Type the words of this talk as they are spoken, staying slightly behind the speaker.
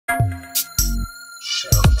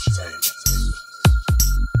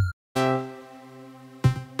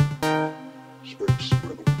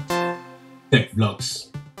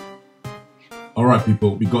blocks. Alright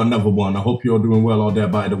people, we got another one. I hope you're doing well out there,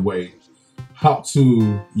 by the way. How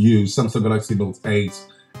to use Samsung Galaxy Note 8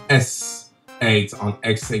 S8 on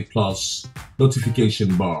X8 Plus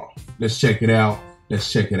notification bar. Let's check it out.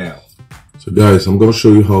 So guys, I'm going to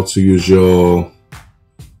show you how to use your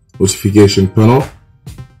notification panel.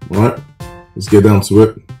 Alright, let's get down to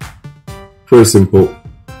it. Pretty simple.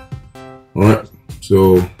 Alright,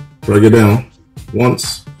 so drag it down.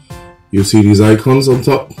 Once you see these icons on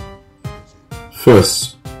top,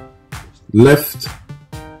 first left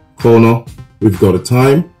corner we've got a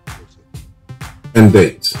time and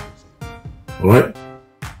date. Alright,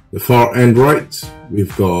 the far end right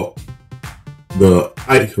we've got the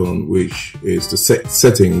icon, which is the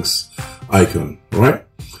settings icon. Alright,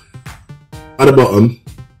 at the bottom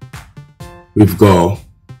we've got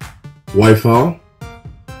Wi-Fi,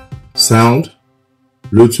 sound,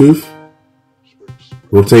 Bluetooth,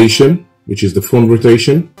 rotation, which is the phone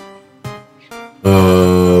rotation,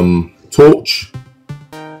 torch,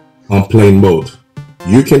 on plane mode.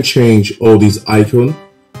 You can change all these icons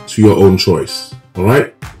to your own choice.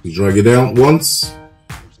 Alright, you drag it down once,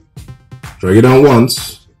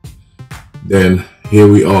 then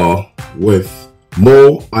here we are with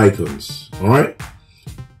more icons. Alright,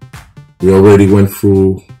 we already went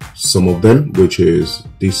through some of them, which is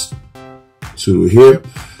these two here.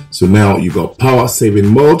 So now you got power saving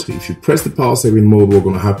mode. If you press the power saving mode, what's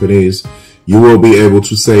going to happen is you will be able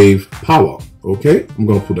to save power. Okay, I'm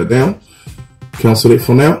going to put that down, cancel it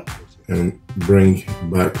for now, and bring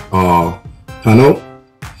back our panel.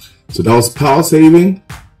 So that was power saving.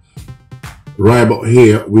 Right about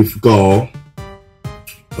here we've got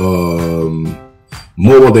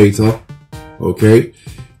mobile data. Okay,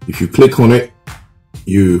 if you click on it,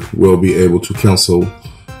 you will be able to cancel.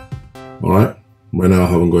 All right, right now I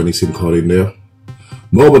haven't got any SIM card in there.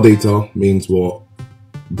 Mobile data means what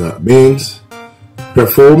that means.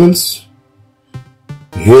 Performance,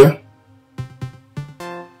 here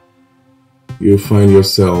you'll find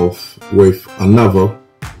yourself with another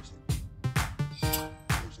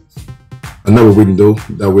window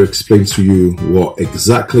that will explain to you what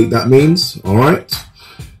exactly that means. All right,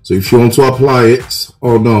 so if you want to apply it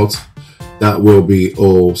or not, that will be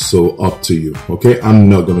also up to you. Okay, I'm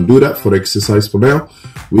not going to do that for the exercise for now.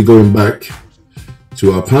 We're going back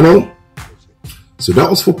to our panel. So that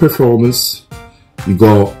was for performance. You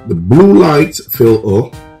got the blue light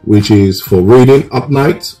filter, which is for reading at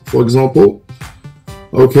night, for example.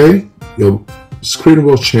 Okay, your screen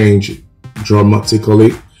will change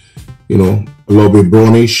dramatically, you know, a little bit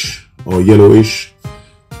brownish or yellowish.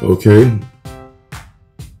 Okay,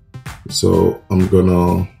 so I'm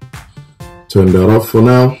gonna turn that off for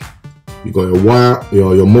now. You got your wire,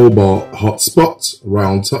 your mobile hotspot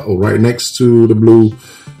around top or right next to the blue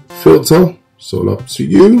filter. So up to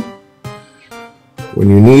you. When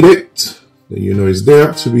you need it, then you know it's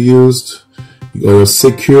there to be used. You got your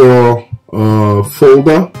secure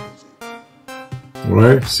folder. All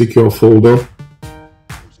right, secure folder.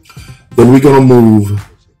 Then we're gonna move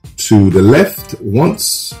to the left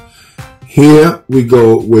once. Here we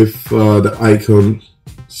go with the icon,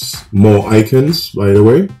 more icons, by the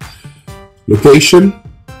way. Location,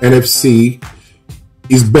 NFC.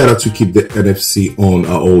 It's better to keep the NFC on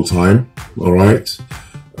at all time. All right,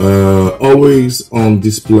 always on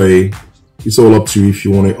display. It's all up to you if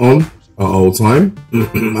you want it on at all time.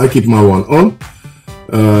 I keep my one on.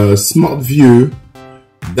 Smart view,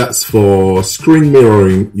 that's for screen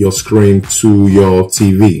mirroring your screen to your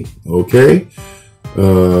TV. Okay,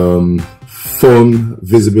 phone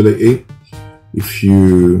visibility, if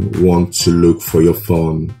you want to look for your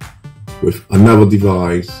phone with another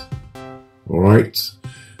device. All right,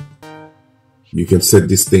 you can set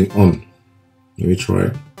this thing on. Let me try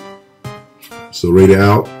it. So read it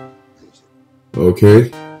out. Okay,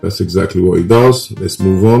 that's exactly what it does. Let's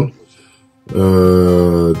move on.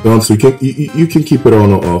 Done. So you can keep it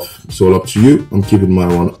on or off. It's all up to you. I'm keeping my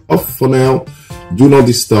one off for now. Do not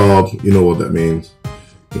disturb. You know what that means.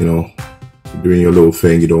 You know, doing your little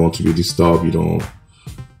thing. You don't want to be disturbed. You don't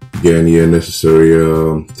get any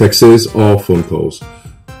unnecessary texts or phone calls.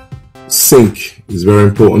 Sync is very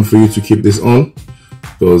important for you to keep this on,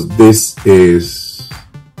 because this is,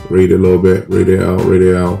 read a little bit, read it out.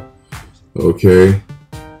 Okay,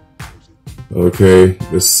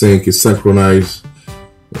 the sync is synchronized.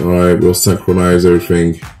 All right, we'll synchronize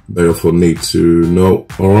everything that your phone need to know.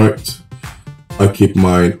 All right, I keep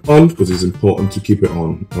mine on because it's important to keep it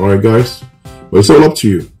on. All right, guys, but it's all up to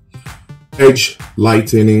you. Edge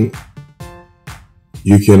lightening,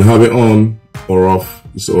 you can have it on or off.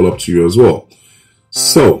 It's all up to you as well.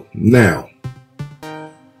 So now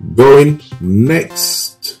Going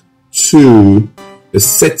next to the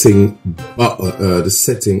setting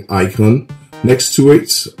icon. Next to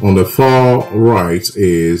it on the far right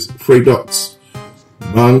is 3 dots.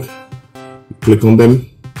 Bang. Click on them.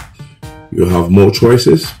 You have more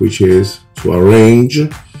choices, which is to arrange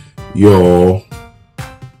your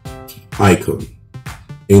icon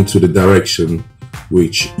into the direction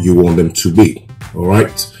which you want them to be. All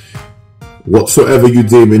right. Whatsoever you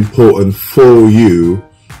deem important for you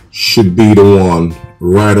should be the one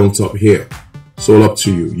right on top here. It's all up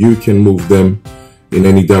to you. You can move them in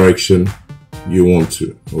any direction you want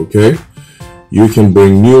to. Okay. You can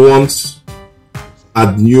bring new ones,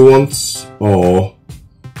 add new ones, or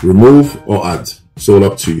remove or add. It's all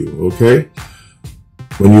up to you. Okay.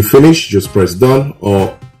 When you finish, just press done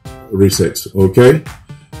or reset. Okay.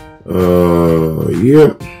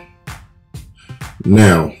 Yeah.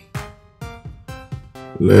 Now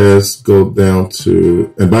let's go down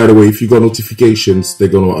to, and by the way, if you got notifications, they're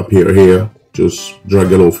gonna appear here. Just drag a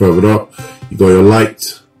little further up. You got your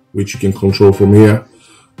light, which you can control from here,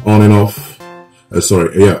 on and off.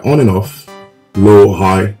 On and off, low,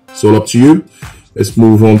 high. It's all up to you. Let's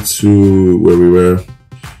move on to where we were.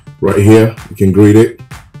 Right here, you can grade it.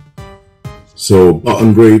 So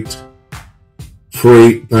button grade,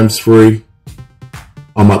 3 times 3.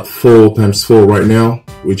 I'm at 4 times 4 right now,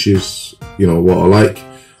 which is, you know, what I like.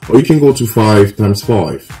 Or you can go to 5 times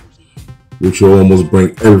 5, which will almost bring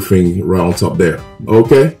everything right on top there.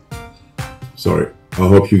 Okay. Sorry. I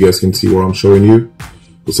hope you guys can see what I'm showing you,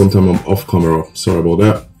 but sometimes I'm off camera. Sorry about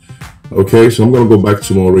that. Okay. So I'm going to go back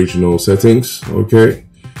to my original settings. Okay.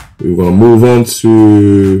 We're going to move on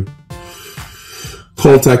to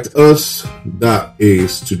contact us. That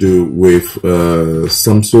is to do with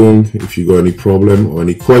Samsung. If you got any problem or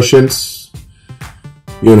any questions,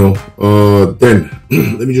 you know, then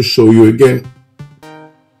let me just show you again.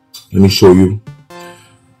 Let me show you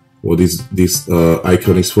what this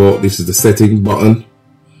icon is for. This is the setting button,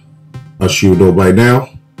 as you know by now.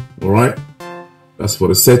 All right, that's for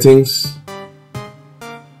the settings.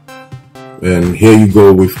 And here you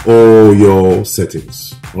go with all your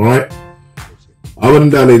settings. All right. Other than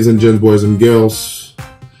that, ladies and gents, boys and girls,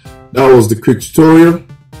 that was the quick tutorial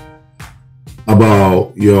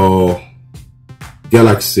about your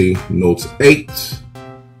Galaxy Note 8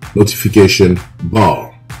 notification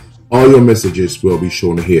bar. All your messages will be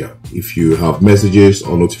shown here. If you have messages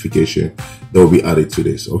or notification, they will be added to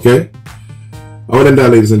this. Okay. Other than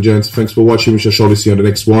that, ladies and gents, thanks for watching. We shall surely see you on the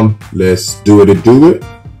next one. Let's do it and do it.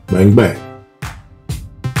 Bang, bang.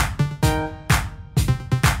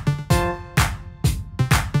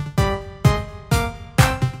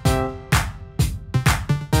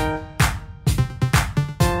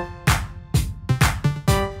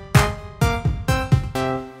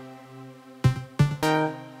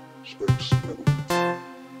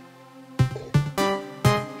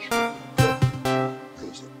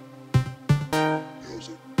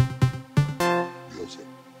 Music.